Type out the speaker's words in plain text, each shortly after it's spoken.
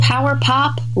power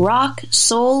pop, rock,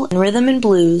 soul, and rhythm and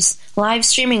blues, live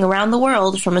streaming around the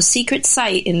world from a secret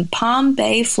site in Palm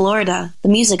Bay, Florida, the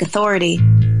Music Authority.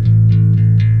 Blacked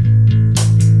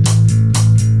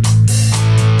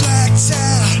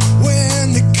out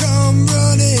when they come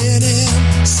running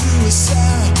in.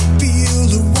 Suicide, feel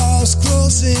the walls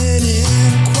closing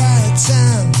in. Quiet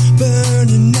time,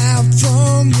 burning out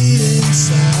from the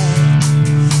inside.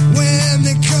 When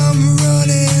they come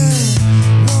running,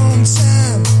 one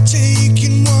time,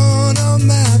 taking one on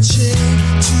my chin.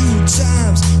 2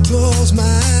 times, close my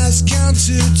eyes, count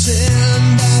to 10.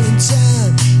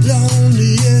 Valentine,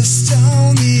 loneliest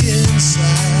on the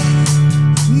inside.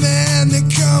 Man, they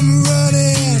come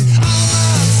running. All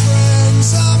my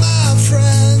friends, all my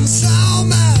friends, all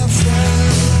my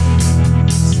friends.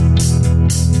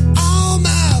 All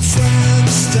my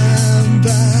friends stand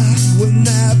by when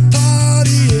that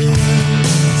party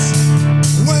ends.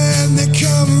 When they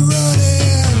come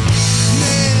running,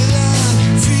 man, I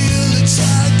feel the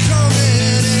tide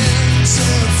coming in.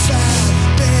 Terrified,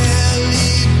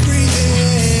 barely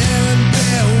breathing,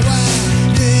 bare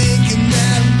wide, thinking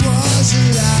that was a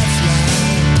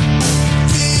lifeline.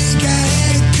 Think I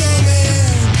had it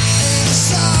coming, and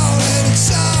it's all, and it's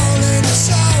all, and it's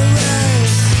alright.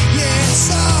 Yeah, it's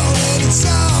all, and it's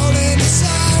all, and it's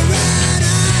alright.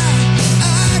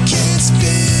 I can't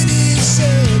spin in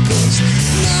circles.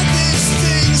 Nothing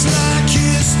stings like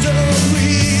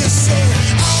history. I say,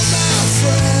 all my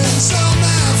friends, all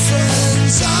my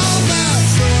friends, all my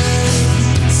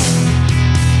friends.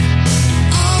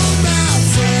 All my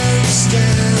friends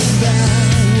stand by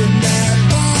when that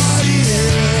party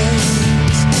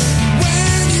ends.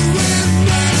 When you went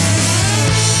running.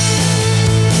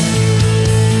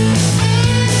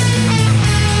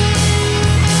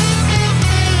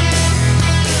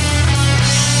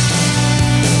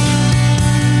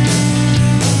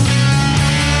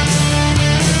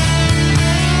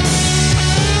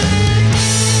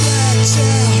 Blacked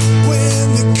out when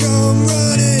they come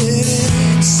running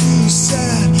in.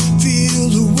 Suicide, feel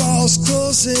the walls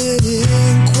closing in.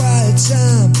 Quiet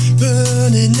time,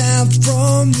 burning out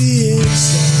from the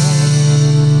inside.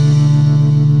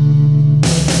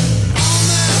 All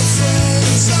my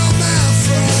friends, all my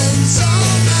friends,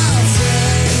 all my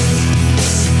friends.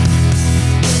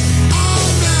 All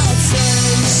my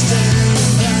friends stand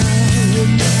by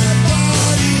when that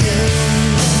party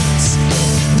ends.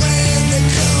 When they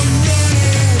come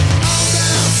running, all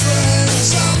my friends,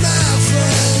 all my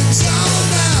friends, all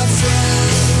my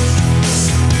friends.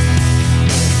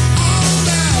 All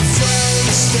my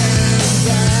friends stand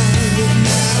by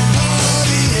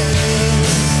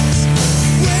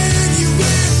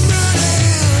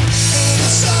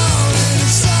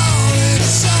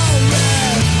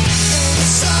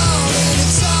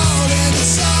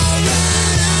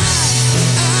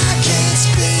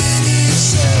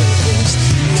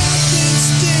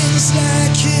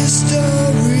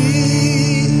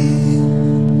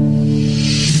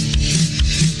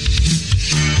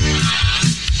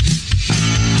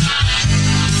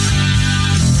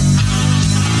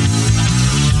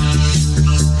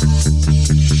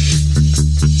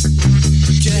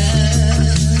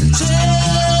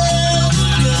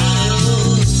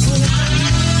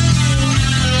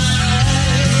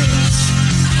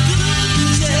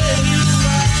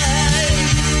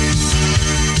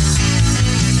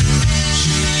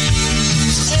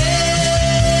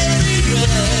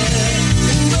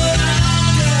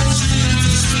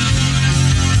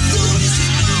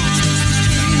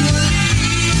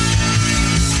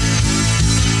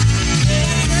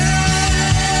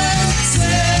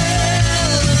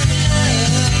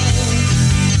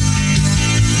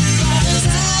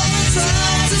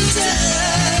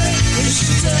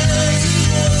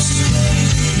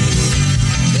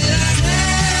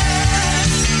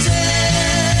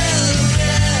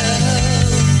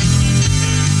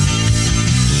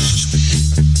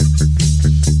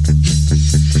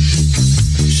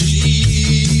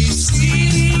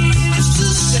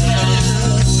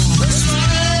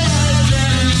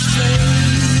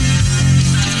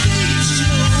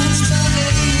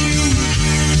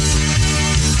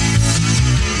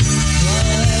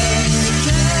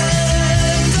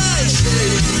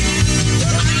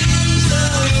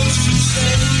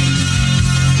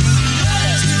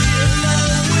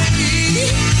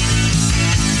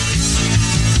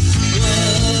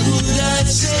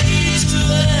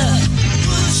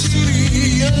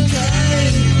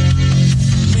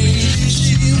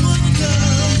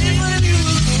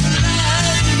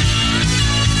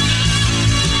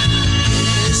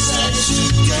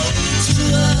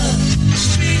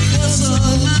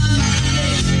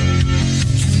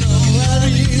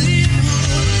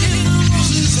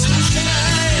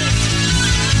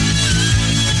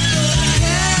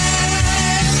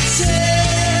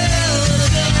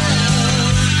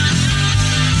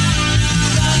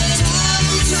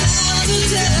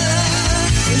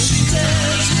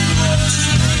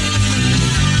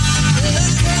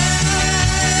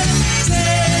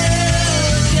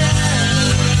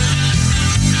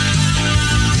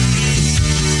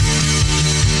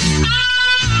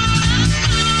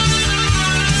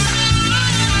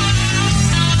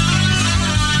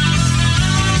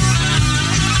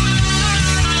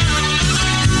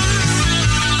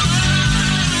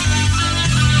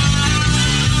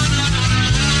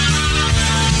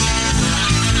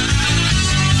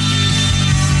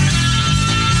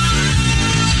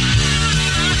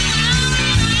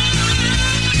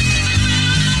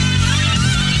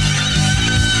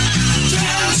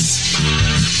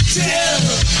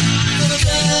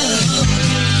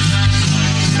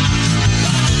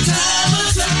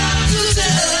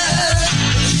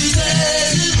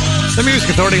The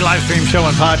Music Authority live stream show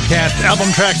and podcast,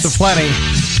 album tracks aplenty.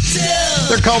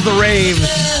 They're called The Raves.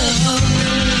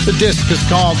 The disc is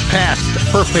called Past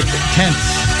Perfect Tense.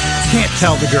 Can't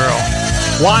Tell the Girl.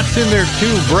 Watts in their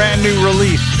brand new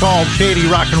release called Shady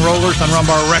Rock and Rollers on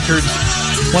Rumbar Records.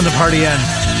 When the Party Ends.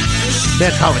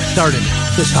 That's how it started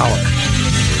this hour.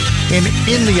 And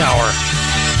in the hour,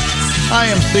 I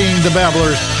am seeing the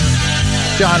Babblers,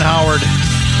 John Howard,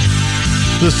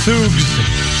 the Sougs,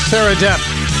 Sarah Depp,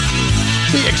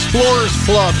 the Explorers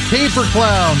Club, Paper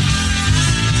Clowns.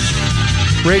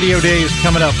 Radio Days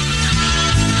coming up.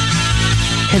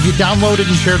 Have you downloaded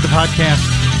and shared the podcast?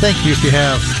 Thank you if you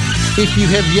have. If you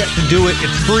have yet to do it,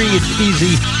 it's free, it's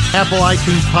easy. Apple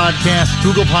iTunes Podcast,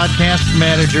 Google Podcast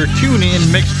Manager,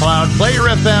 TuneIn, Mixcloud, Player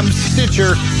FM,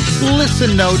 Stitcher,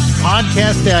 Listen Notes,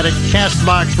 Podcast Addict,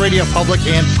 CastBox, Radio Public,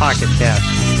 and Pocket Cast.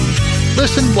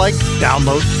 Listen, like,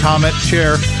 download, comment,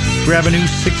 share, grab a new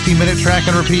 60-minute track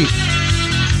and repeat.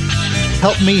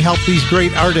 Help me help these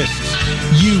great artists.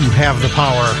 You have the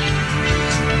power.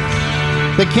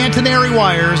 The Cantonary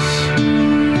Wires.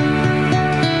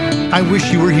 I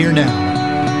wish you were here now.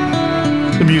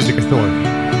 The Music Authority.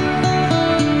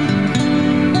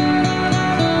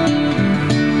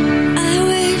 I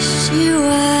wish you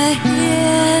were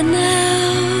here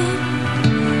now.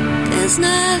 'Cause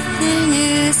nothing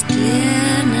is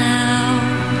clear now.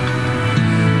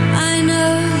 I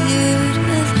know you'd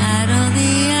have had all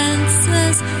the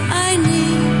answers I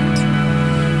need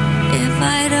if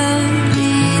I'd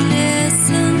only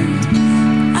listened.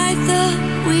 I thought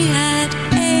we had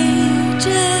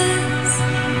ages.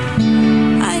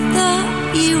 I thought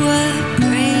you were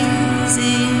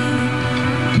crazy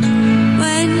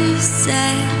when you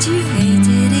said you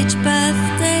hated each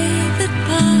birthday that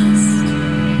passed.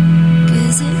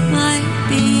 'Cause it might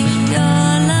be your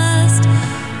last.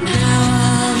 Now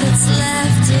all that's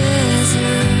left is a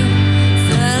room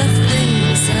full of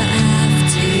things that have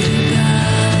to go.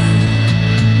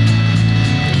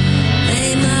 They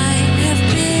might have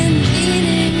been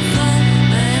meaningful,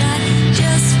 but I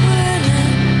just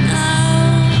wouldn't know.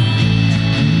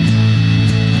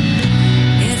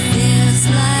 It feels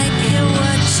like you're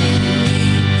watching me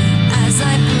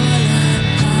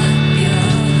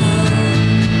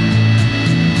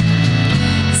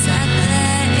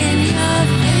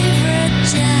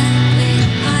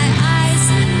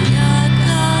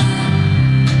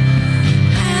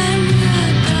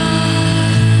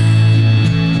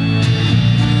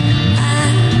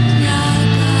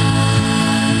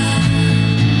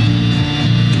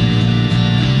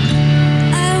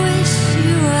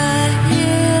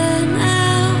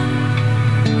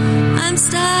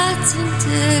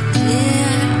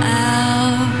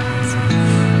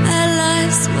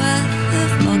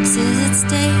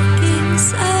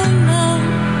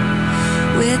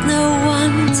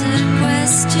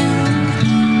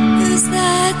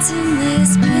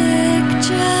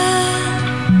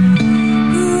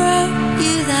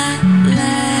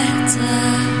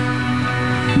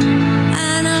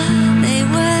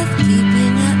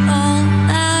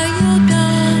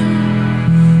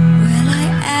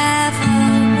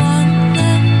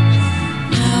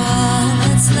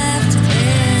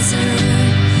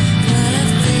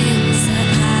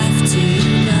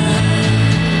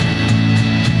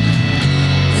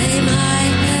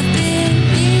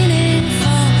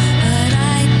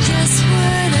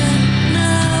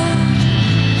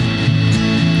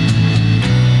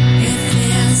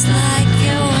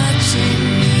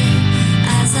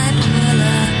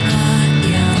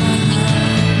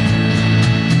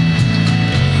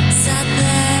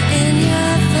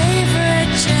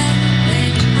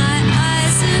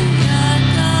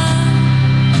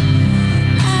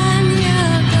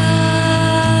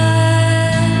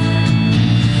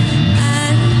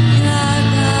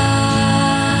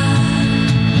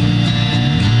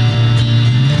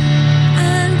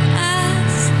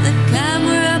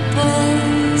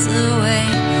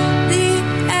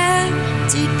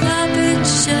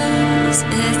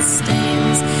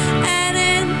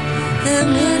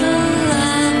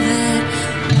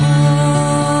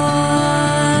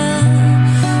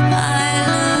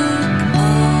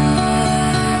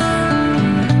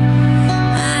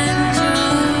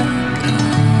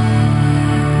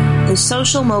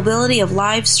social mobility of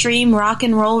live stream rock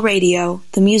and roll radio,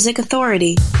 the Music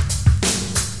Authority.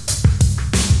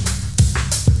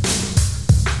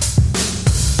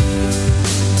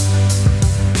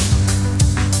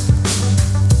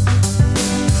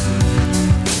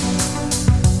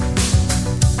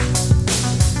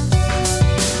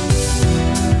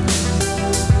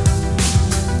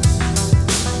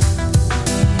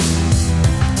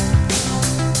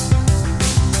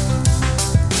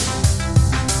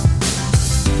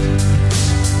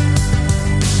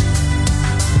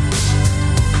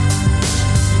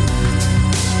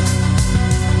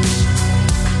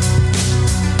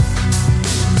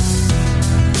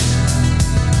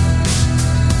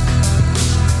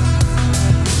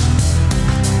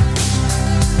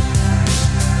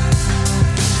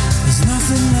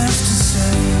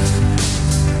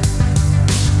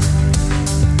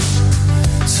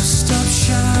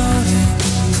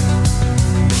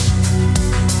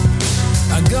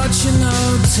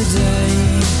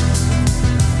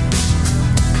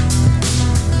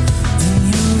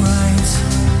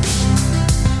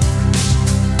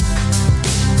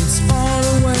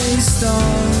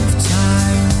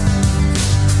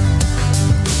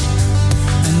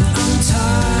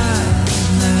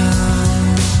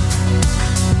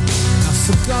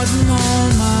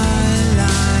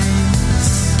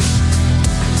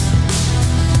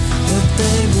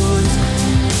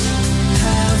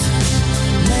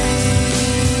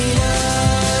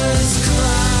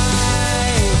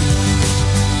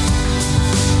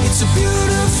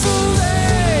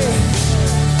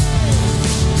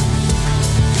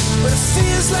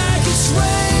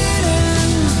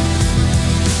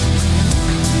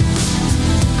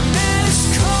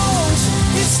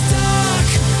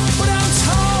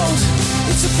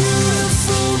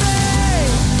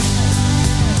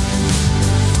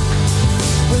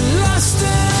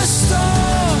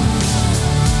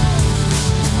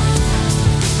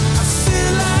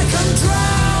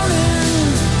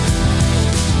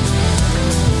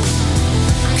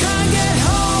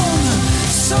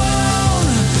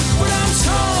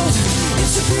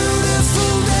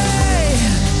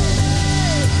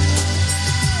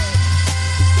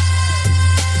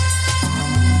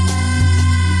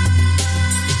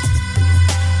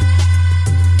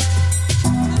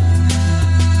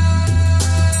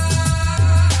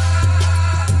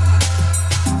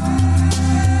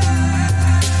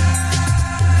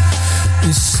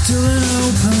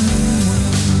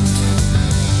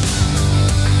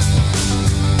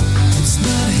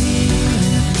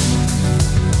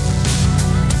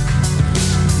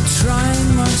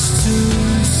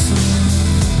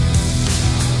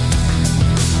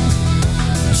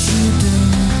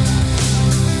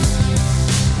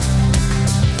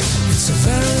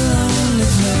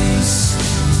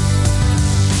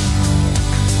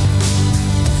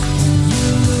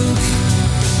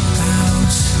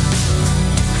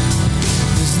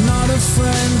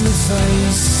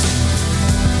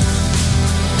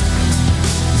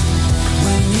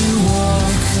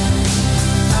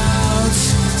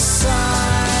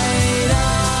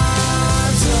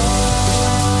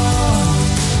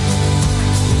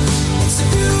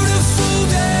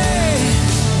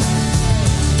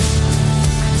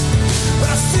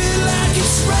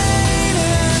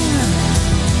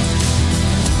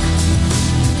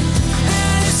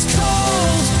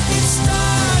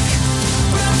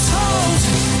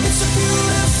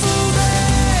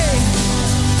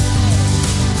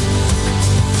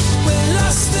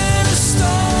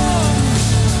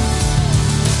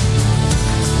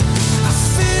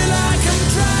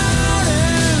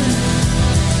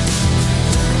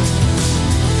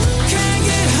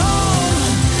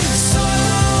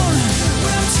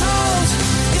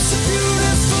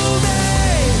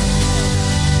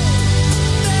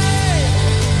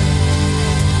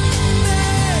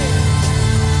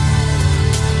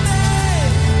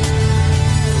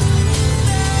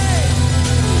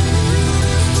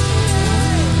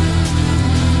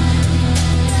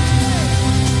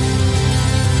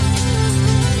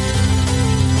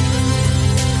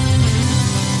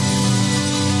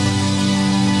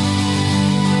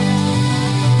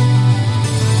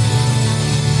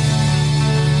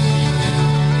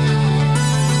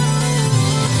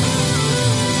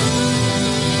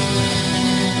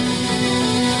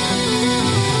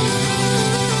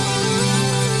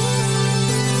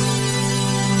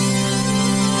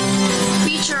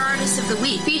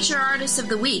 Artist of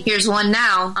the Week. Here's one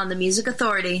now on the Music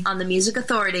Authority, on the Music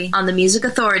Authority, on the Music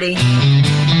Authority.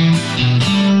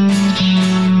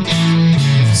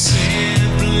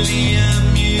 Simply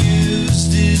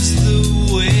amused is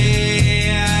the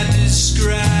way I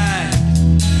describe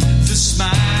the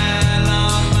smile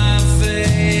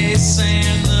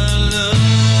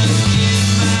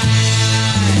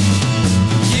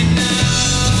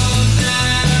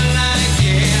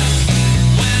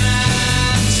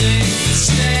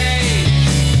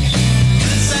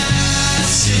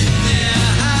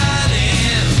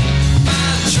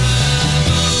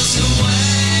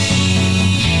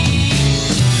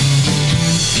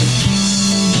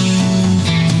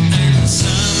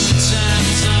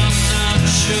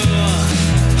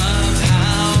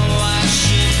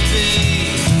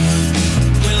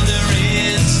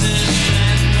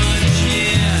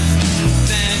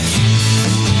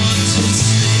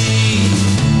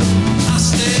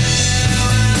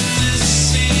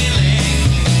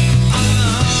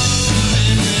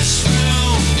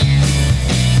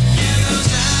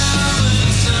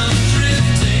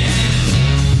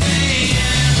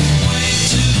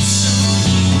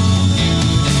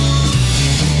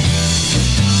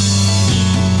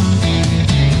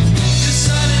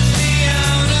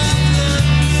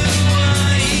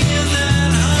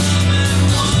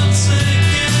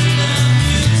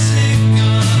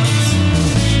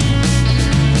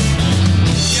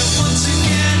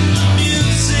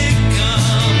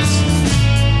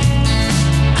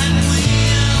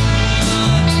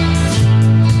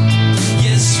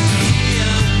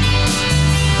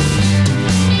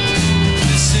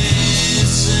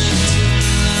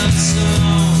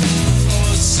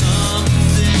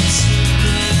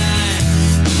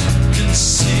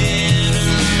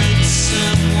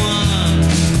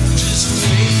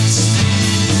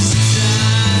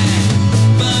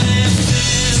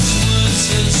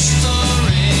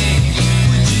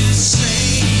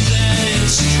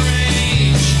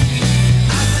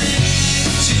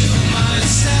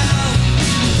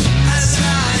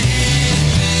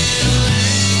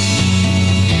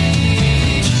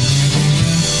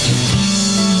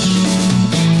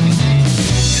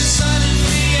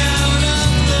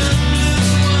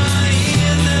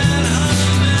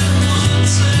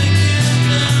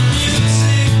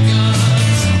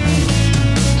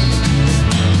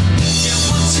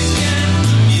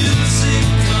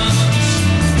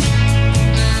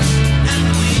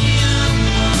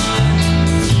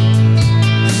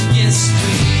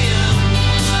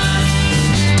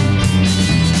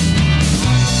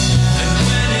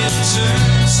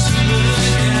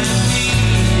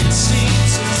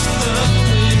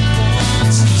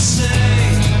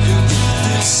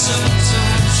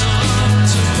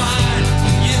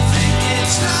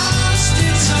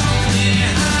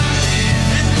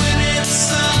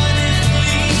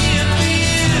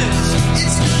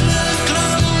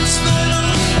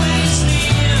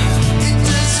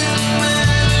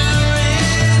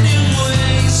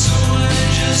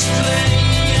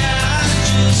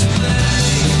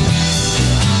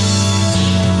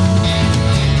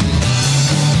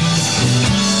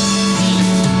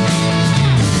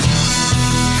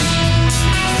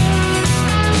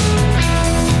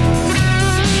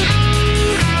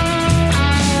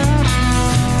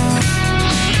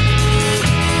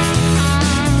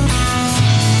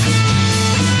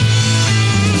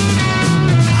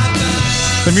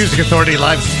The Music Authority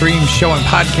live stream show and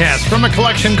podcast from a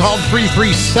collection called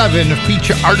 337,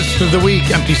 feature artist of the week,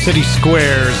 Empty City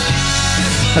Squares.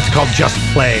 That's called Just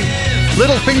Play.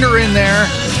 Little Finger in there.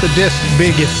 The disc,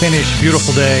 big finish,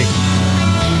 beautiful day.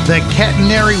 The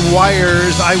Catenary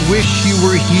Wires, I Wish You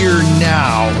Were Here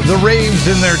Now. The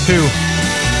Raves in there too.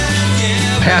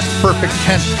 Past Perfect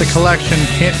Tense, the collection,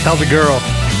 Can't Tell the Girl.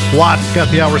 Watts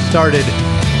got the hour started.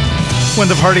 When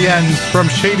the Party Ends, from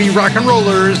Shady Rock and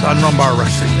Rollers on Rumbar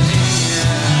Records.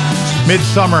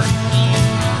 Midsummer.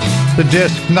 The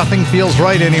disc, Nothing Feels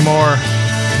Right Anymore.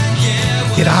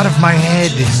 Get out of my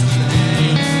head.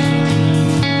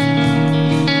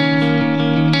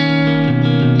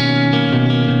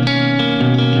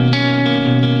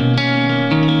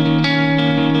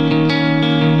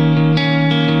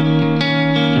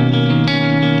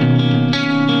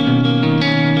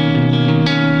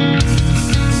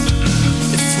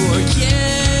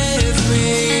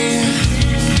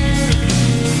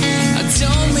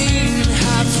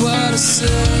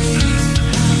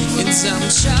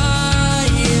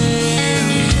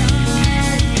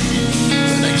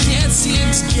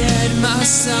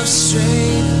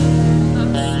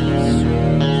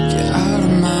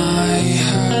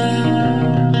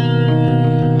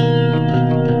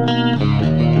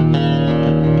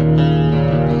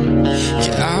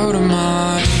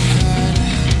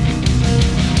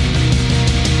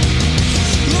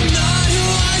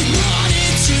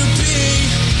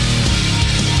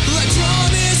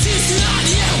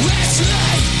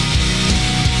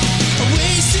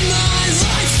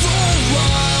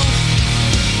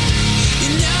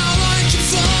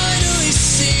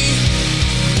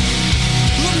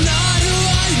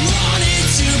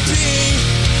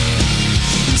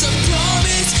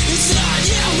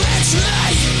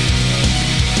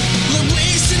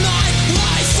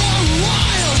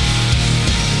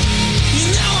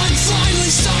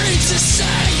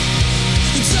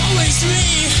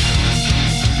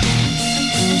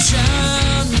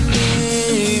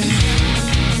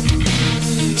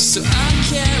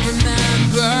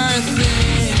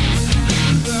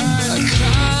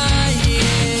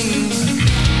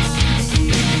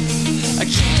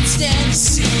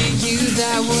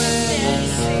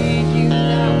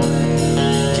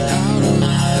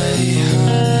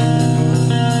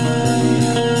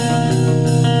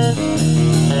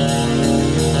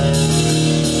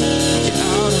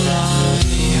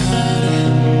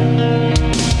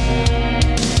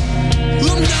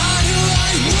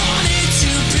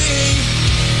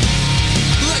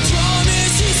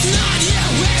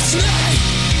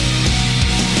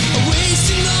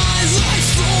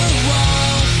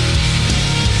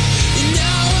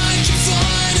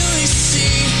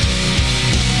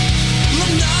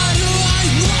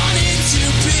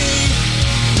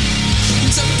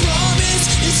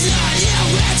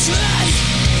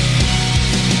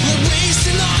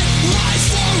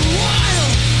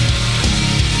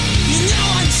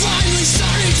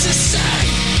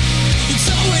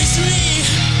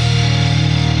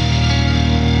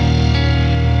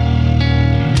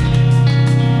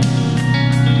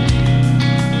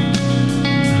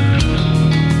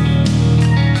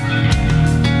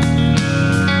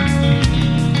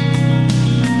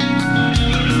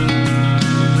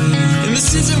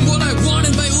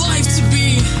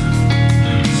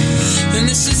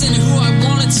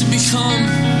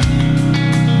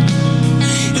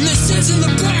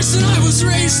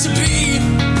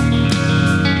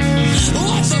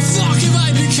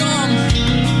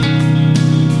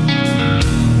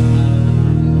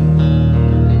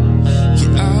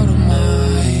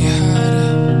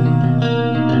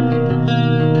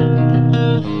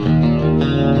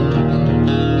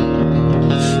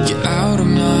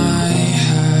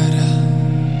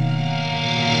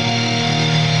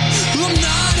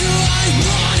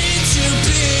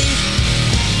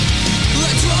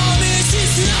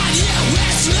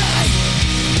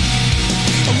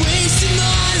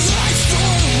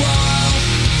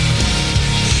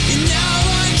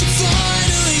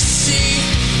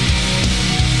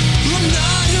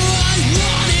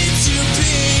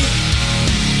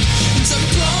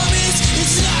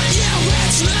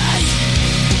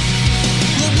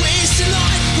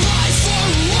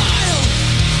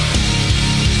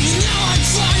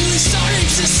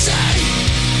 To say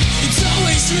it's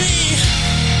always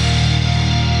me.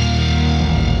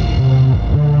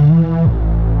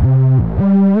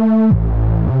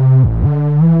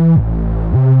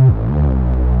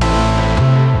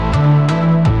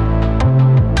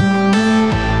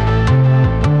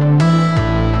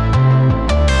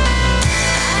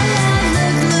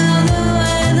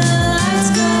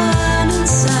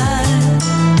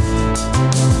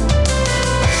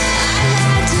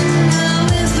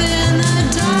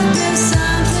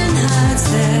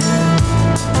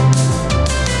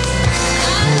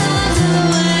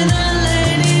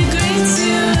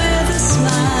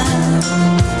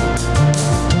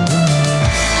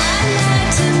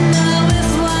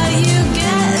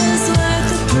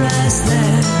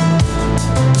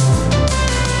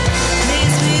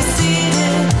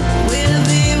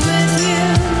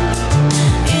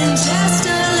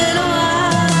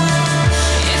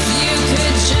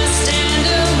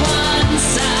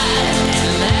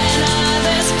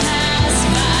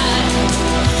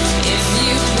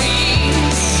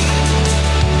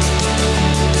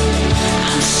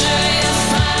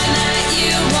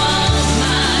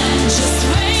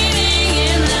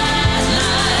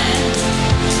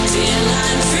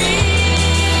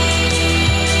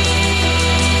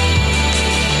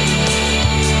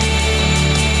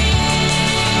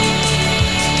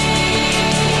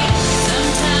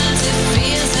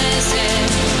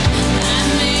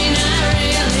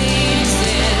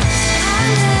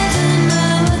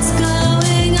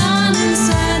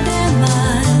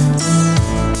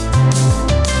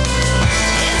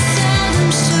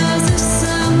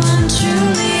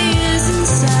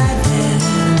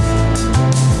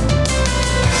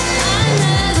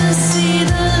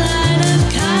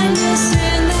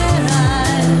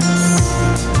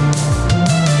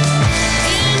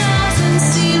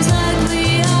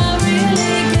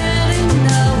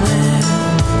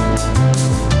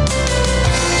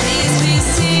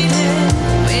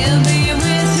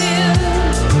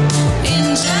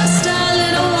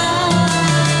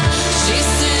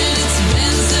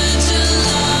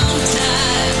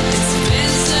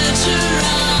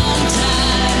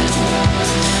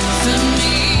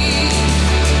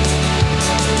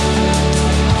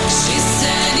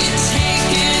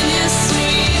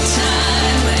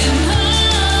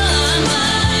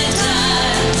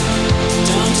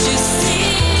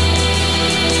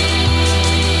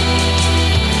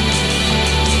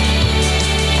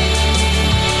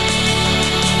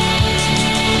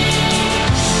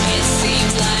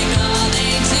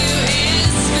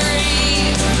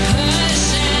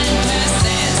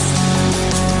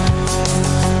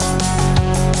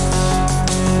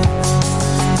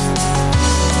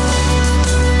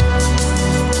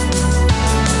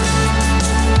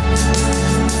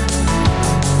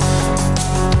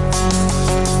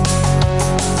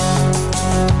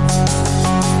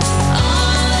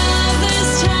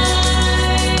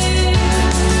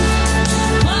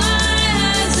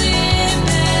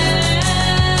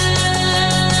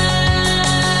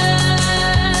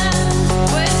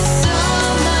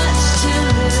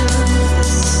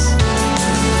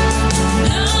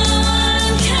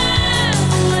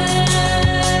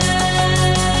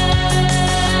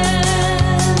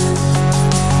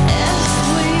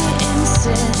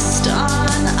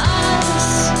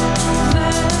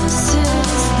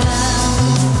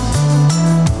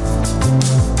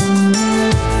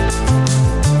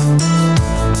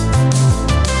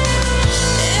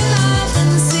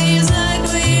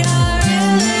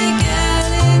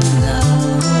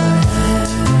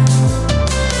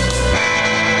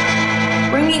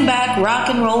 rock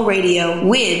and roll radio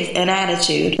with an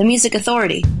attitude. The Music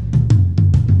Authority.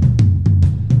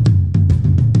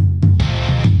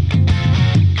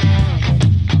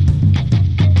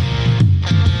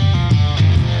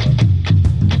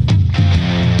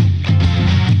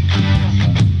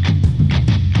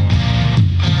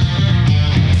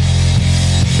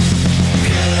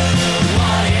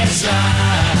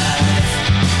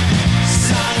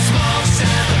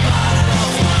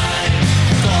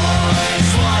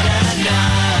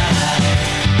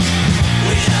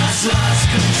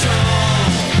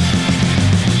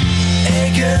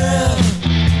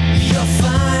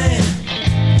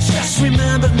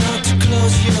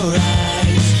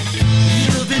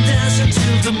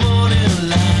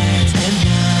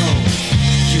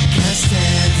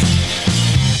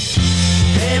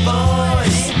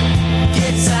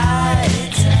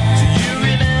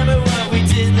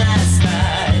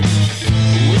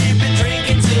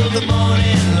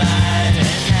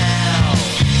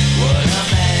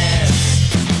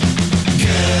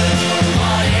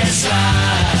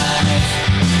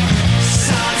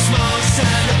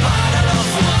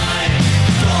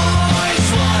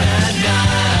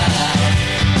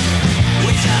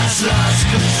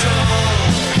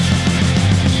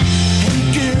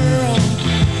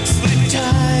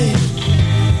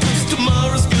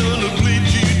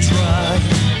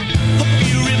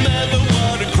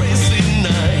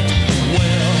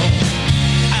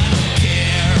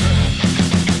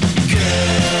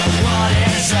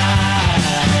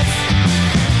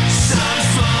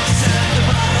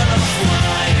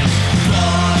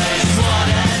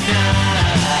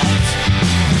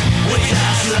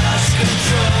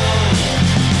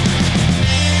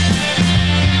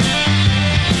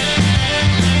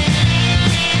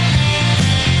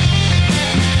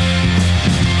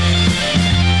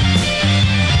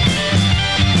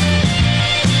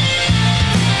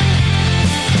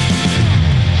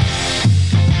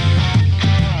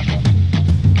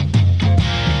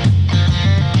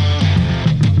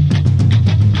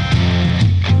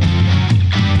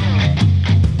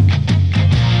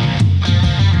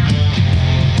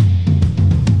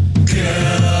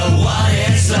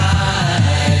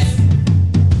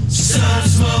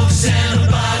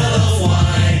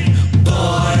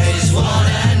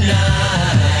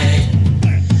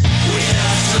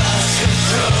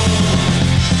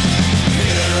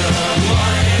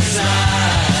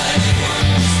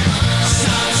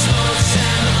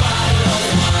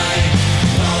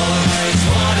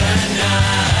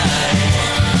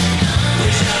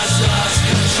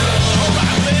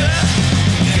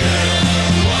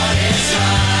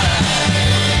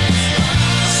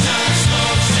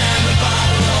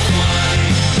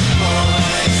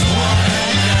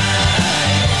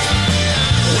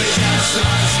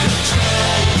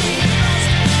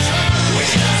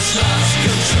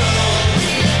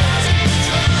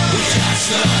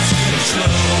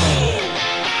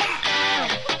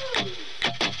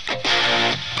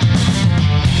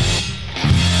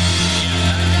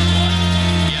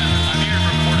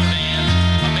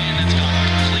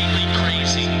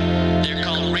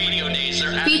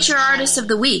 Feature Artist of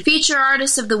the Week. Feature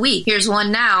Artist of the Week. Here's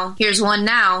one now. Here's one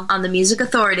now on the Music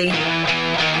Authority.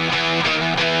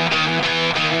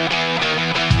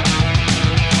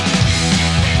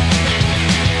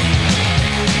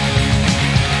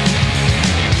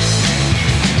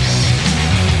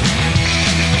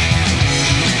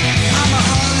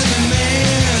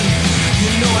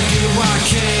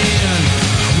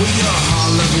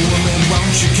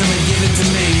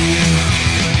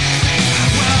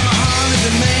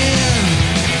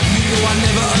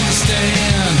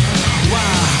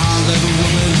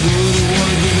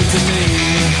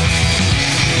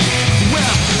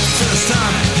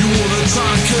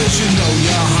 You know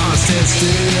your heart stands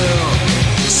still.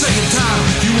 Second time,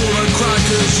 you wanna cry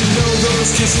cause you know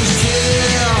those kisses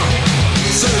kill.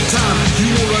 Third time, you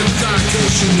wanna cry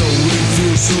cause you know it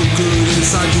feels so good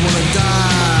inside you wanna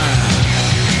die.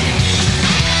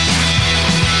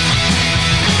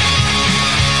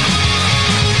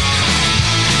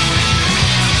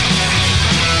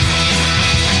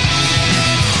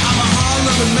 I'm a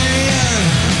hard-loving man,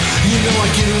 you know I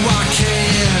get it while I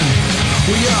can.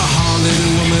 Well, you're a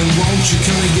hard-living woman, won't you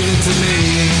come and give it to me?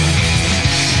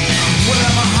 Well,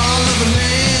 I'm a hard-living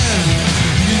man,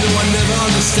 you know I never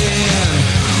understand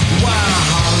why a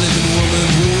hard-living woman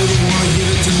would want to give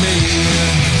it to me.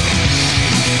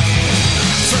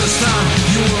 First time,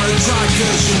 you wanna try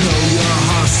cause you know your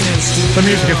heart stands still. The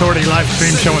Music Authority live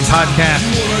stream show and podcast.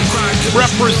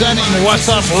 Representing What's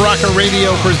Up Rocker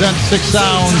Radio presents Six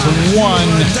Sounds 1,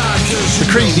 The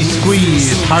Crazy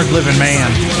Squeeze, Hard Living Man.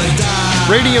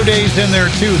 Radio Day's in there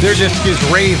too. Their disc is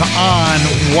Rave On.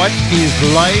 What is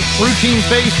Life? Routine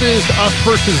Faces, Us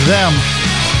Versus Them.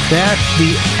 That's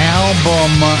the album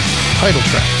title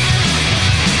track.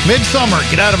 Midsummer,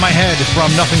 Get Out of My Head from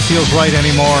Nothing Feels Right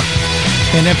Anymore.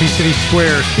 And Empty City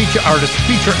Squares, feature artist,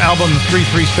 feature album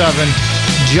 337,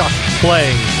 Just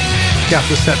Play. Got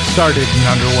the set started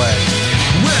and underway.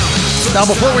 Now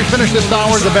before we finish this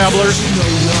hour, the Babblers,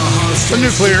 the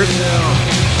Nuclears,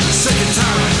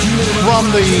 from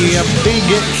the big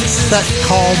set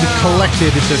called Collected.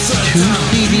 It's a 2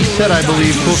 CD set, I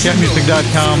believe.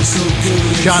 CoolCatMusic.com.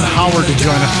 John Howard to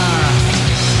join us.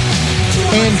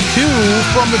 And 2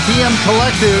 from the TM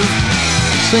Collective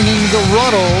singing the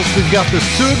Ruddles. We've got the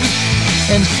Sugs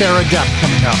and Sarah Depp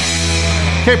coming up.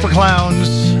 Caper Clowns,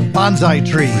 Bonsai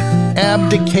Tree,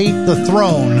 Abdicate the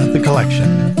Throne, the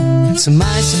collection. To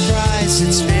my surprise,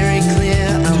 it's very clear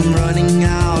I'm running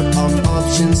out of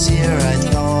options here. I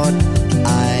thought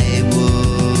I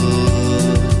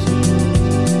would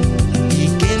be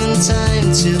given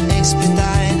time to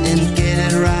expedite and get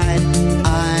it right.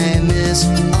 I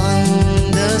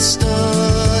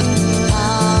misunderstood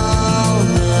how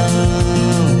the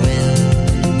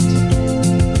wind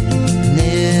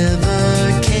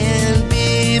never can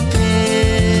be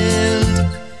pinned.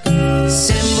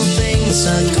 Simple things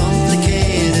are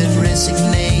complicated,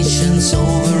 resignation's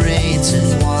overrated.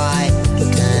 Why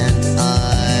can't I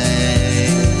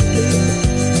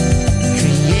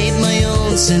create my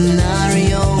own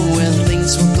scenario where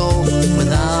things will go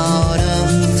without a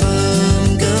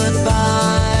firm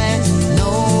goodbye?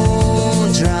 No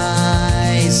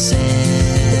dry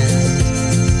sand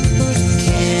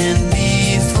can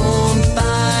be formed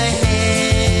by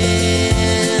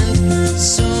hand.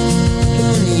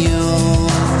 Soon you'll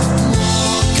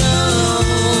walk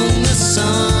along the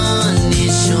sunny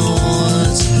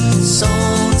shores,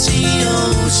 salty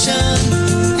ocean,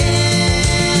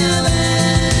 air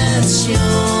that's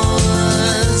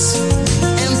yours.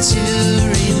 And to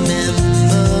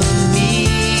remember me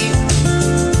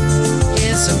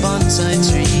is a bonsai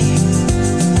tree.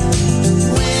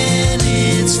 When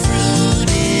its fruit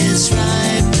is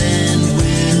ripe, then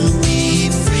we'll be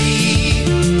free.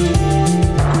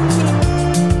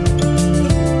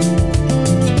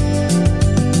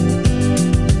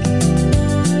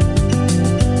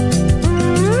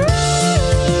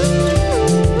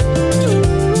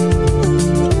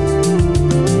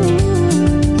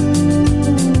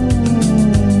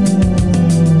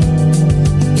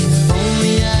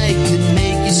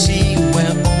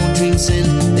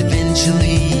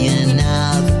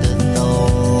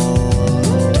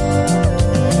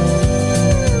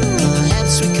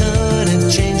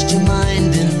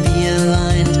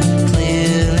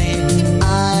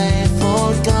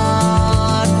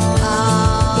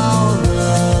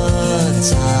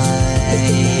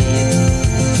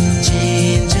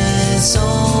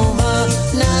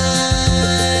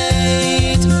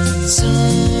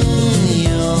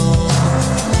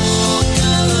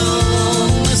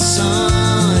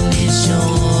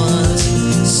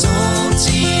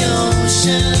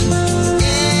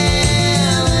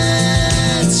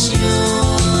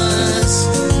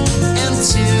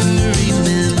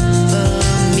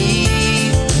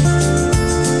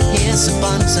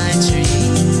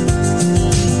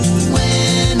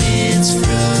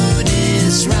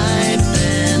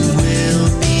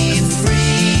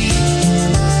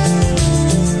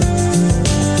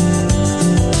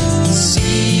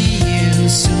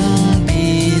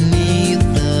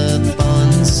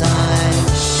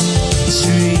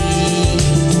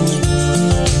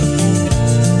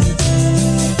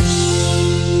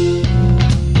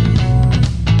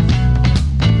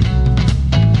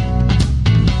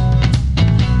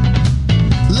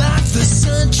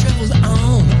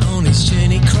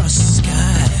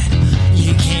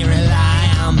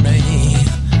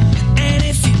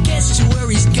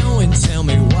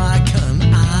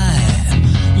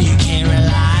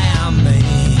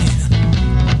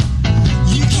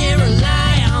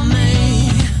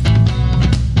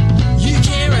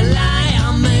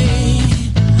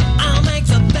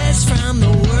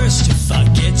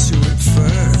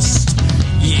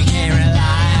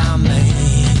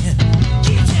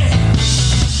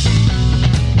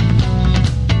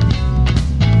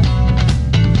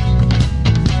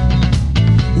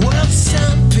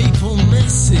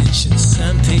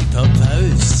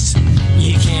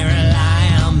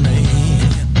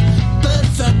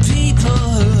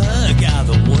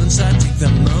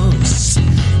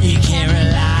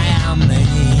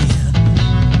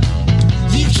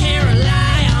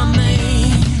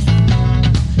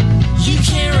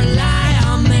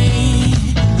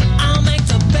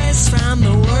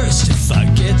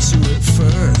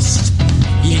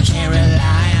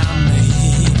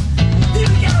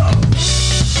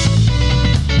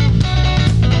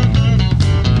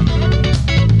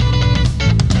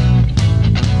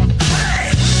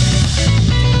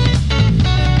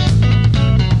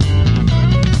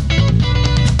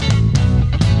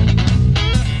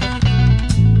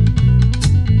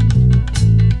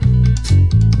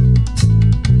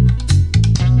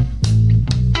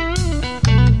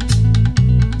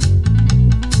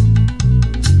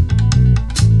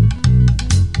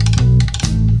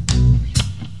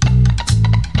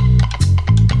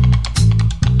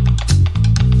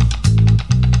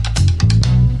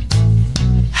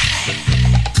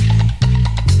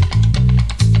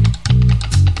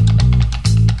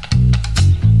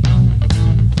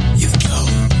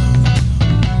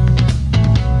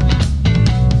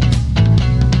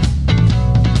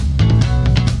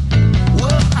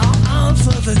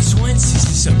 consequences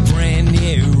is a brand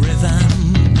new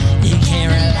rhythm. You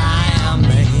can't rely on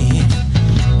me.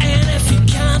 And if you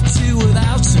can't do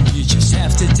without them, you just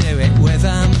have to do it with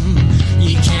them.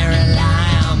 You can't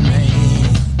rely on me.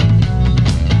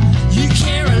 You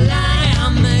can't rely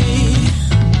on me.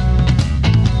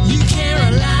 You can't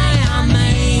rely on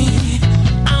me.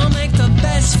 I'll make the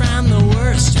best from the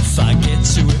worst if I get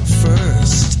to it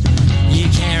first. You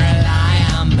can't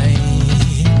rely on me.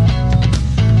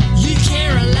 You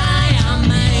can't rely on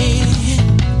me.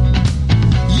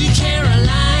 You can't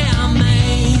rely on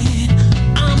me.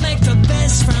 I'll make the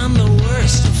best from the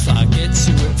worst if I get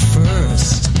to it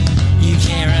first. You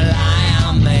can't rely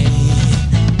on me.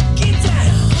 Get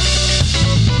down.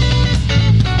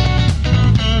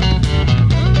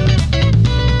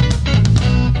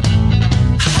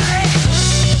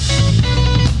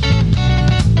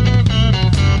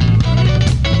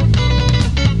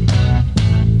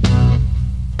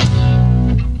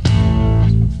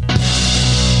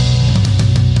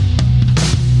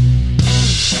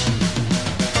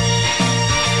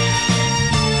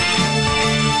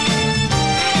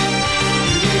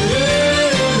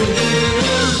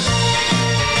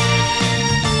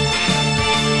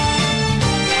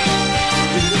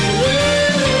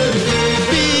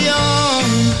 Be young,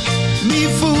 be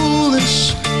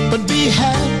foolish, but be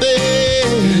happy.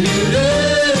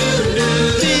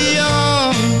 Be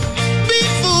young, be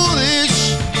foolish,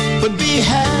 but be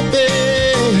happy.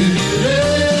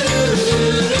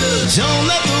 Don't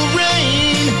let the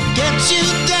rain get you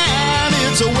down,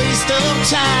 it's a waste of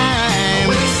time.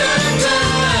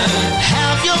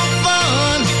 Have your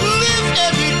fun, live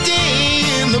every day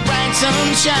in the bright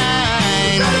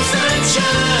sunshine.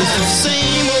 It's the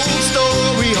same old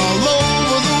story all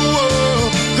over the world.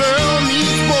 Girl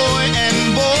meets boy and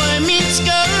boy meets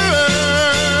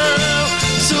girl.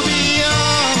 So be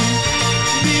young,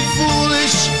 be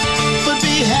foolish, but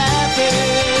be happy.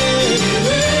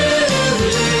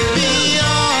 Be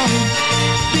young,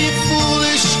 be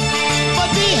foolish, but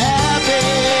be happy.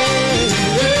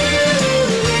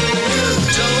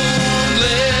 Don't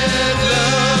let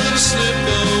love slip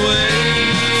away.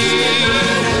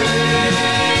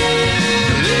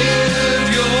 Live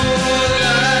your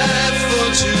life for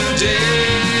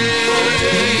today.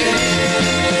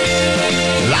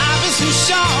 Life is too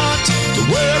short to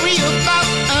worry about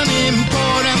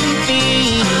unimportant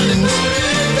things.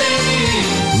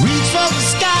 Reach for the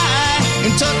sky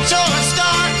and touch your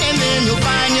star, and then you'll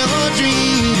find your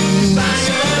dreams.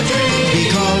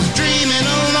 Because dreaming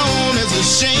alone is a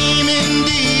shame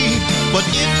indeed. But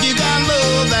if you got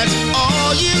love, that's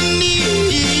all you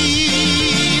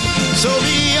need. So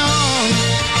be young,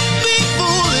 be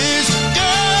foolish,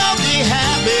 girl, be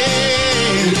happy.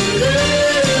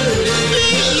 Be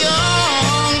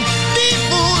young, be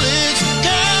foolish,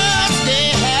 girl, stay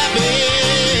happy.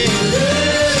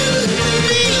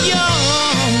 Be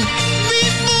young, be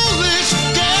foolish,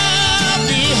 girl,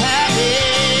 be happy.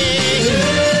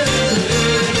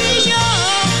 Be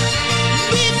young,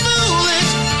 be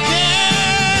foolish,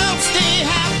 girl, stay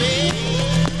happy.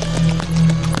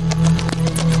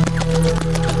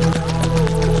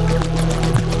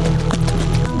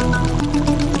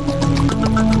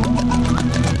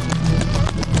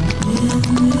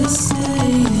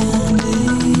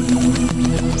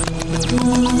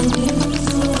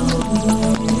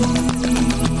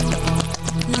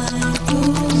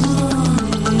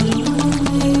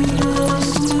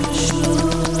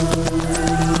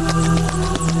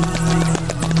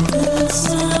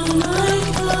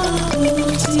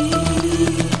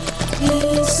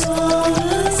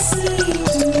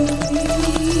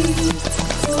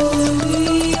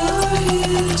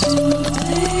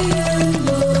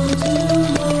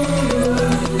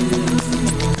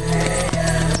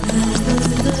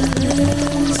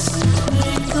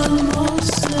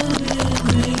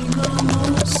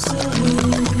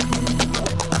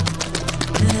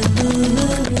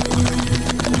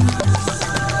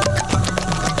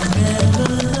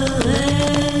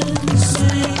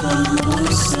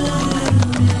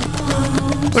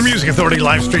 The Music Authority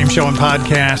live stream show and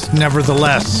podcast,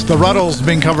 Nevertheless. The Ruddles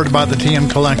being covered by the TM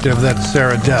Collective, that's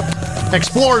Sarah Depp.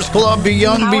 Explorers Club, Be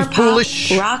Young, Power Be pop,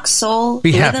 Foolish. rock, soul,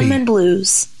 Be rhythm, happy. and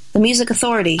blues. The Music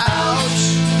Authority.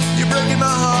 Ouch, you're breaking my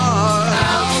heart.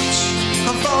 Ouch,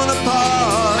 I'm falling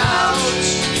apart. Ouch,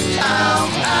 ow,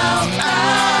 ow,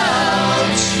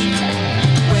 ouch.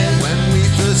 When we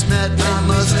first met, I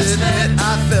must admit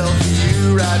I fell for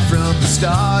you right from the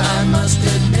start. I must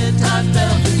admit I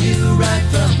fell for you right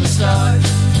from the start.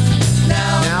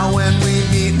 Now when we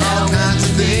meet, all kinds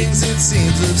of things it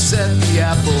seems upset the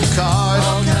apple cart.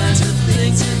 All kinds of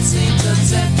things it seems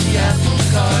upset the apple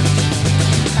cart.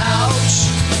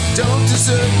 don't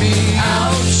desert me.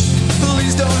 Ouch,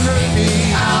 please don't hurt me.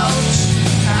 Ouch,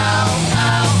 ow,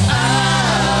 ow,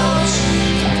 ouch.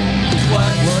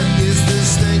 What is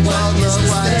this thing called love?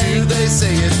 Why do they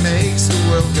say it makes the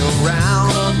world go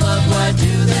round? Called love, why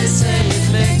do they say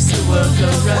it makes the world go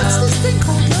round? What's this thing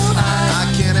called love? I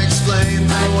can't explain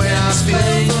the way I feel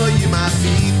for you. My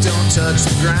feet don't touch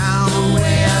the ground. The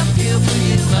way I feel for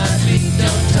you, my feet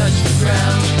don't touch the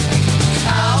ground.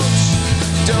 Ouch,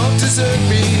 don't desert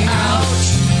me.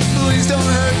 Ouch, please don't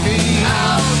hurt me.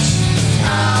 Ouch,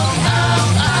 ow, ow,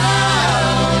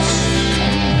 ouch.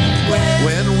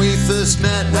 When we first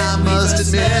met, I must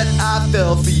admit I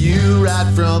fell for you right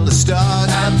from the start.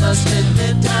 I must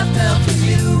admit I fell for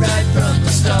you right from the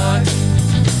start.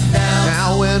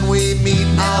 Now when we meet,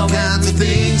 all kinds of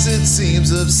things it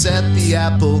seems upset the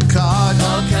apple cart.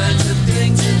 All kinds of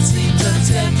things it seems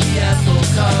upset the apple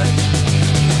cart.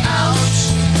 Ouch,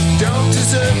 don't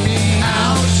desert me.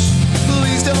 Ouch,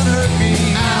 please don't hurt me.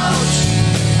 Ouch,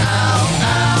 ow,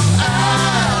 ow,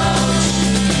 ouch.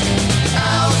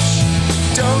 Ouch,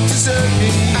 don't desert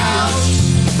me. Ouch,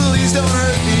 please don't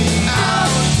hurt me.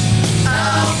 Ouch,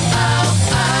 ow, ow,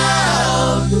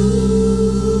 ow.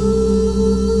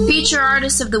 Feature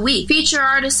Artist of the Week. Feature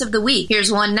Artist of the Week.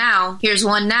 Here's one now. Here's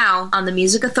one now on the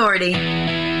Music Authority.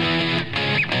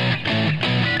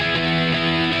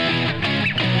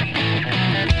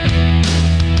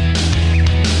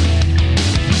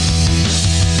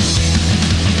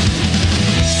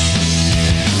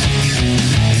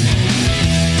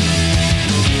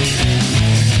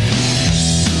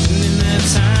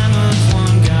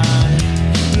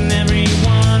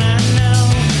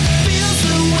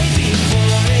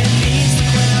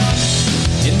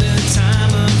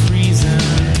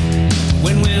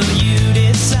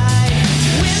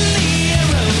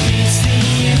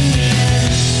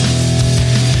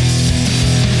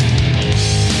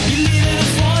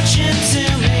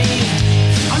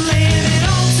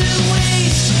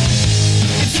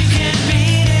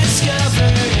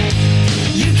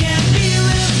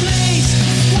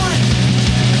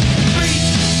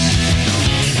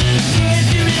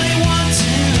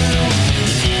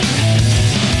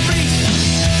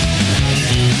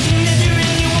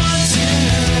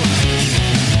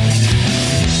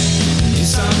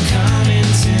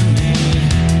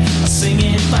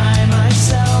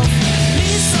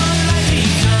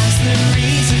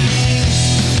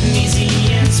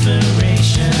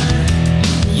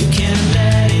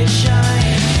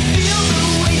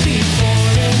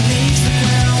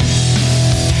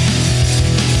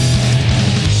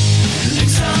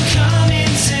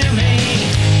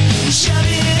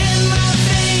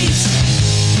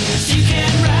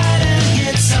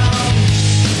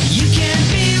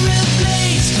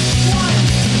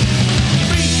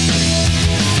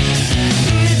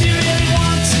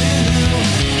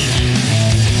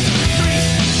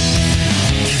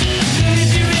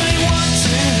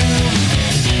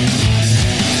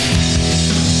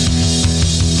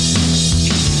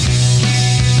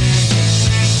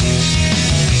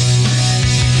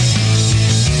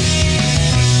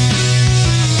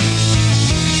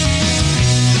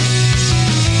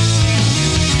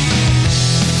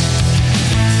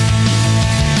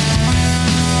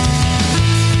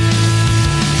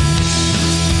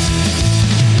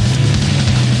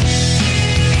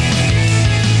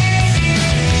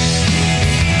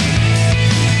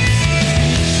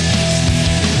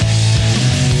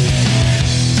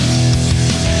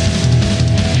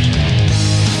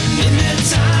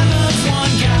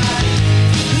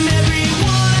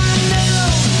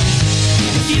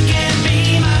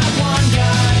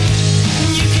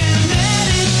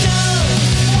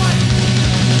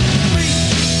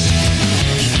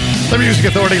 The Music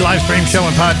Authority live stream show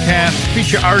and podcast.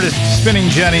 Feature artist Spinning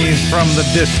Jennies from the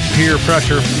Disc Peer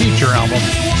Pressure feature album.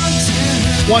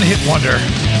 One hit wonder.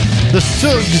 The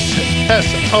Soogs,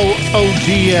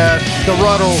 S-O-O-G-S. The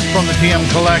Ruddles from the TM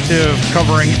Collective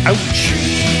covering Ouch.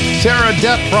 Sarah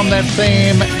Depp from that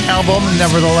same album,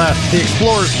 Nevertheless. The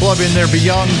Explorers Club in there, Be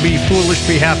Young, Be Foolish,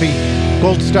 Be Happy.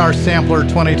 Gold Star Sampler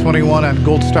 2021 on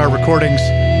Gold Star Recordings.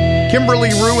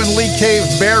 Kimberly Rue and Lee Cave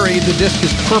Berry. The disc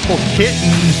is Purple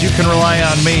Kittens, You Can Rely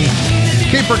on Me.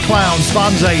 Caper Clowns,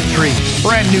 Bonsai Tree.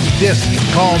 Brand new disc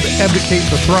called Abdicate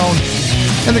the Throne.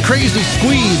 And the Crazy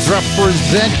Squeeze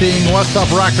representing What's Up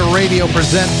Rocker Radio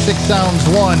presents Six Sounds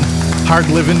One, Hard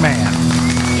Living Man.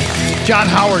 John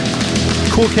Howard,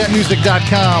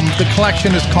 CoolCatMusic.com. The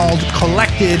collection is called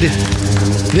Collected.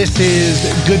 This is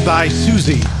Goodbye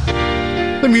Susie.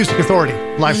 The Music Authority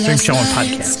live stream show and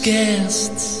podcast.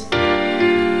 Guests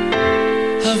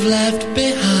have left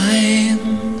behind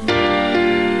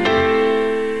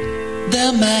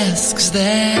their masks,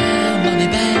 their money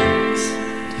bags,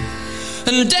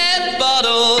 and dead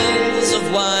bottles of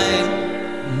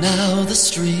wine. Now the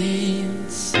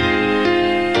streets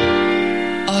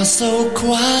are so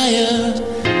quiet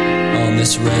on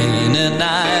this rainy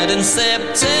night in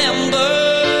September,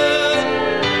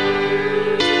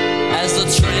 as the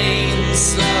train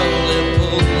slowly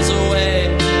pulls away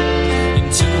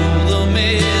into the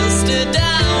misty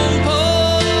downpour.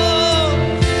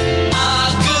 Ah,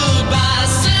 goodbye,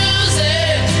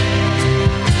 Susie.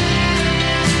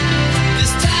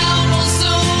 This town will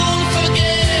soon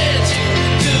forget you.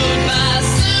 Goodbye,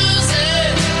 Susie.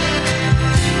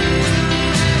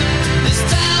 This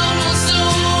town will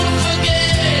soon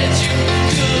forget you.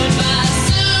 Goodbye,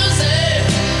 Susie.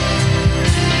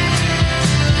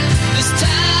 This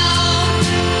town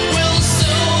will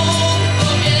soon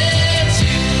forget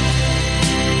you.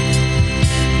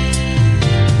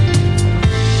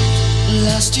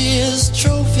 Last year's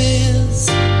trophies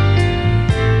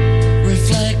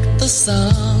reflect the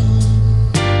sun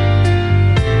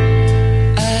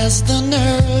as the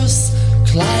nurse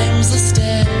climbs the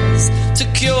stairs to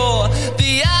cure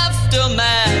the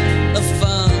aftermath of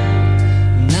fun.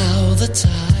 Now the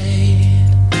tide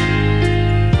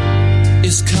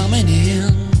is coming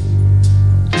in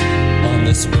on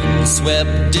this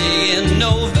windswept day in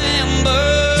November.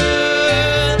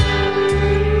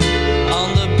 On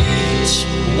the beach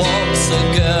walks a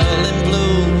girl in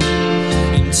blue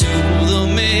into the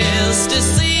misty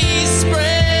sea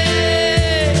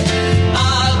spray.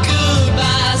 Ah,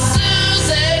 goodbye,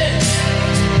 Susie.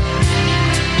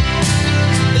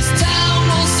 This town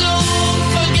will soon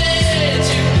forget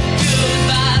you.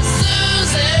 Goodbye,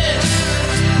 Susie.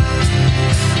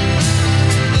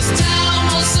 This town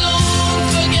will soon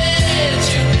forget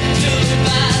you.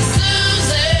 Goodbye,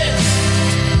 Susie.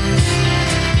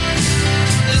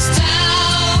 This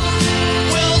town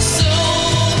will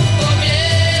soon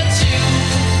forget you.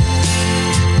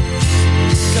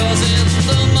 'Cause in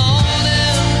the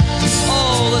morning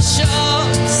all the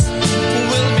shops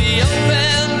will be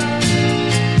open,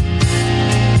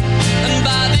 and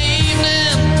by the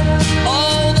evening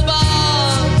all the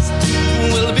bars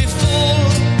will be full,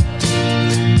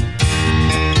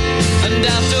 and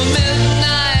after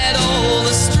midnight all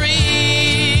the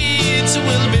streets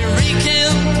will be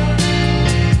reeking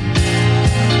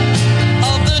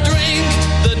of the drink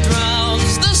that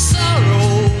drowns the sorrow,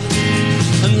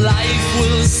 and life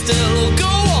will still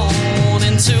go on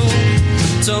into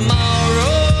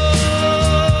tomorrow.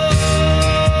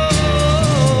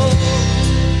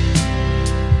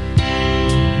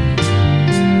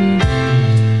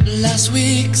 Last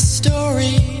week's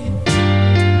story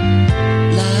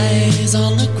lies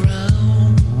on the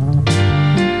ground.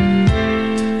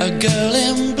 A girl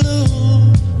in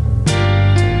blue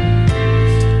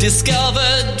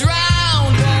discovered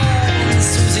drowned on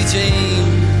Susie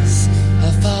James,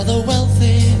 her father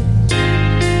wealthy,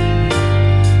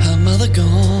 her mother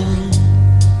gone.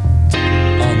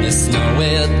 On this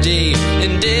snowy day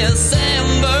in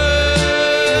December,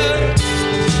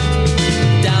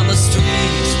 down the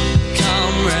street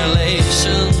come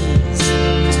relations,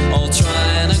 all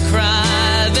trying to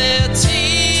cry their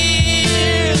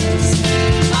tears.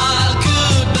 Ah,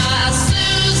 goodbye,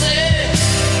 Susie.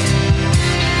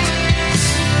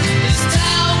 This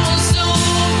town will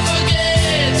soon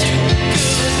forget you.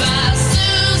 Goodbye,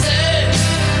 Susie.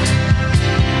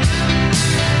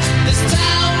 This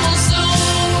town will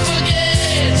soon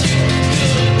forget you.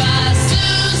 Goodbye,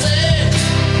 Susie.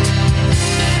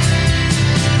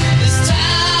 This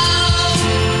town will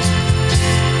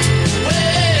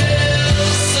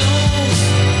soon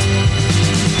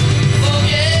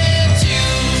forget you.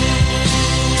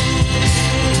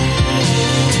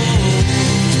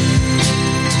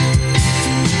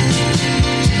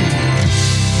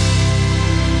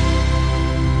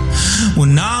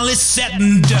 When all is said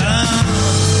and done,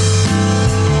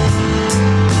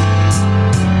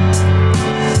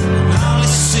 when all is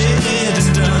said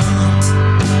and done,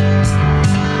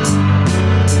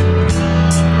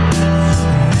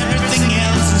 and everything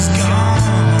else is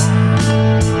gone,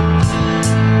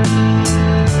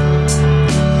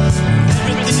 and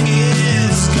everything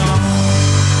is gone.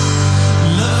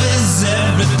 Love is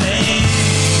everything.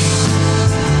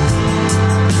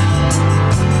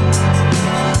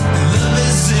 Love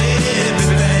is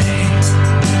everything.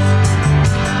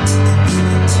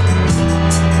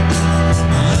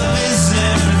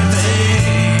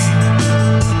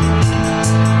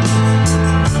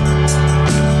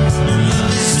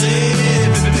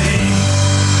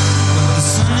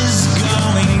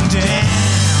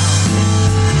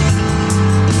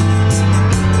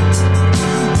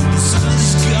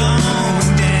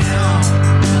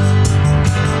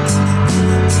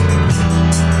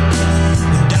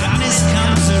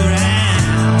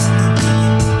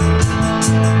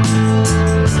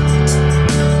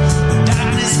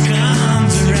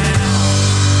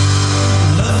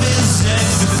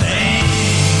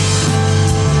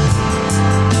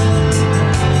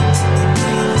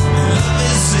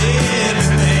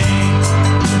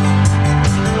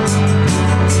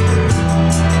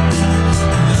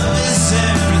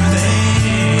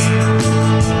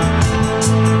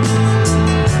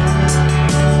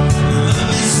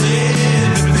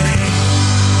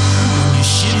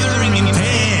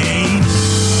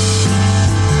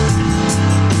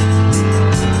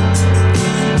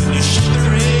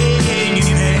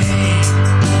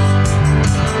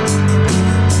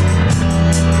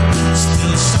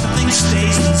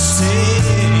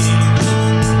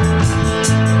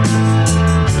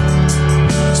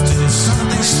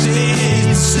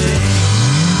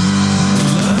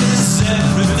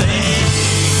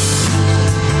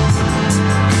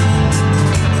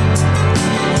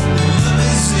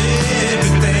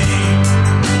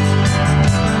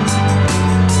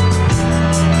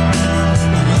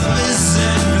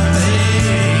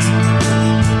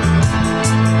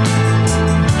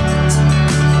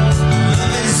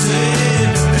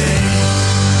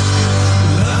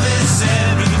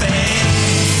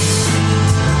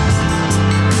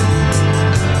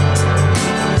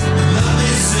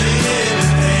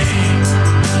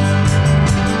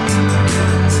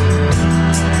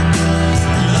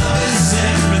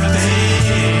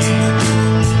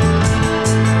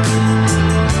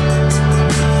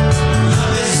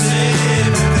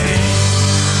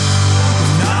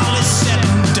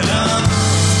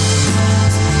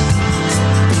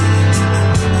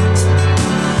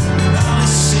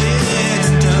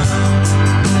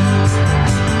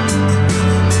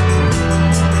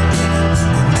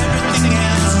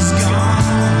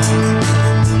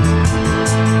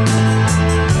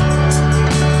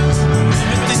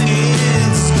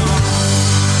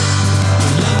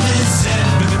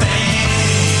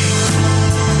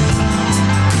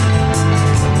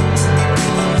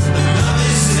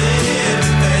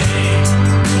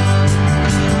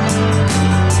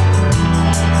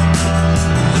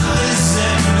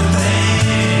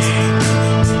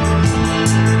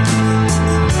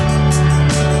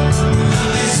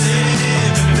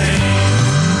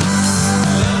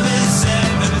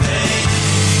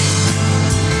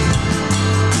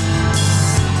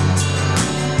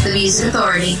 Music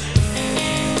Authority.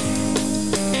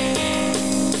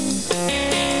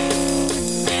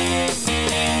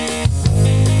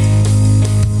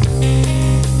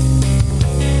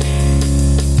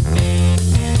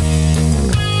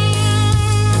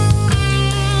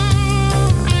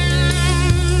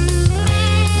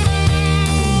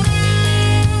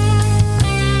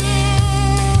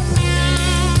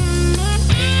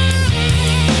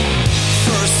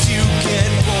 First you get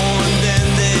born, then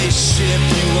they ship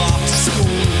you off to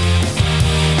school.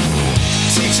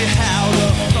 Teach you how to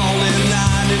fall in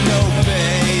line and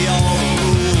obey all the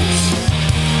rules.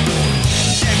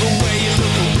 Everywhere you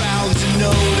look around, you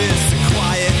notice the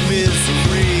quiet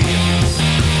misery.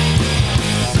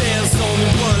 There's only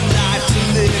one life to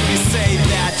live, you say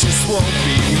that just won't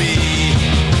be me.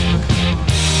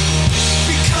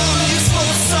 Become useful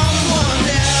to someone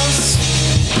else,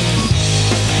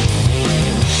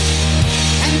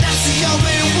 and that's the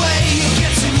only way you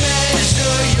get to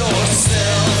measure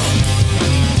yourself.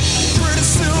 Pretty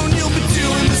soon you'll be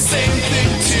doing the same thing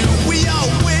too. We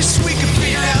all wish we could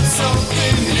figure out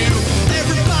something new.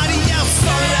 Everybody else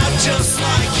started out just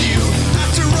like you.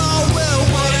 After all, well,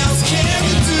 what else can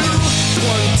you do?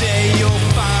 One day you'll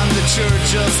find that you're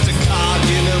just a cog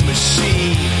in a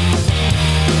machine.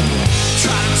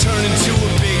 Try to turn into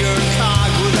a bigger cog,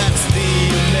 well, that's the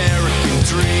American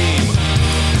dream.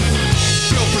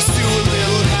 Go pursue a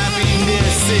little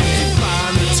happiness if you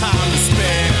find the time to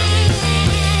spare.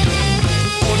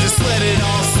 Or just let it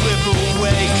all slip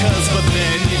away, cause but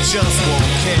then you just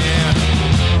won't care.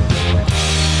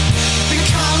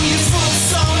 Become useful to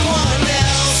someone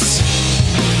else,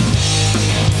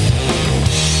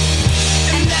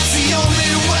 and that's the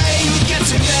only way you get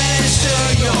to measure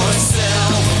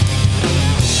yourself.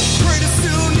 Pretty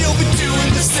soon you'll be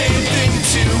doing the same thing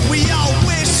too. We all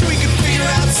wish we could figure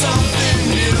out something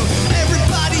new.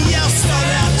 Everybody else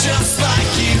started out just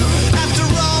like you. After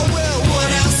all, well, what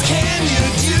else can you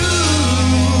do?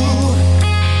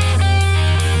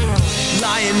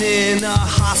 Lying in a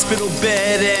hospital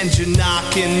bed and you're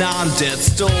knocking on death's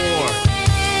door.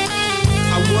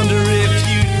 I wonder if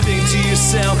you think to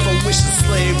yourself, I wish I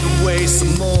slaved away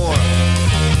some more.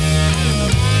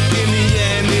 In the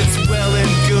end, it's well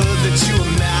and good that you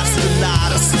amassed a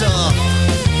lot of stuff,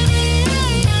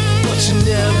 but you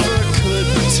never could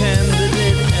pretend that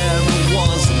it ever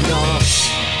was enough.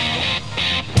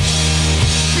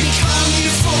 Become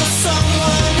useful to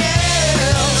someone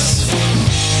else,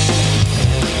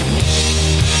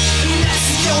 and that's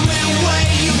the only way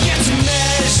you get to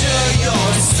measure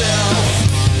yourself.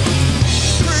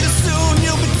 Pretty soon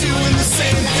you'll be doing the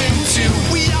same thing too.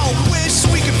 We all wish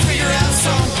we could figure out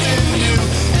something new.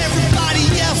 Everybody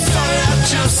else started out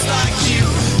just like you.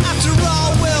 After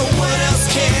all, well, what else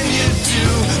can you do?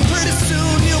 Pretty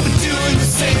soon you'll be doing the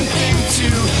same thing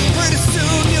too. Pretty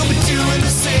soon you'll be doing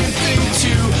the same thing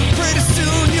too. Pretty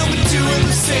soon you'll be doing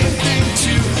the same thing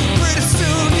too. Pretty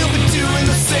soon you'll be doing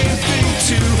the same thing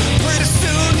too. Pretty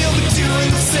soon you'll be doing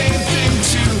the same thing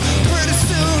too. Pretty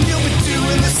soon you'll be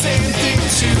doing the same thing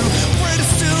too. Pretty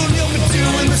soon you'll be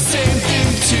doing the same thing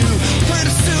too.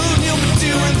 Pretty soon you'll be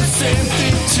doing the same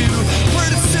thing too.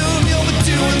 Pretty soon you'll be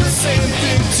doing the same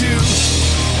thing too.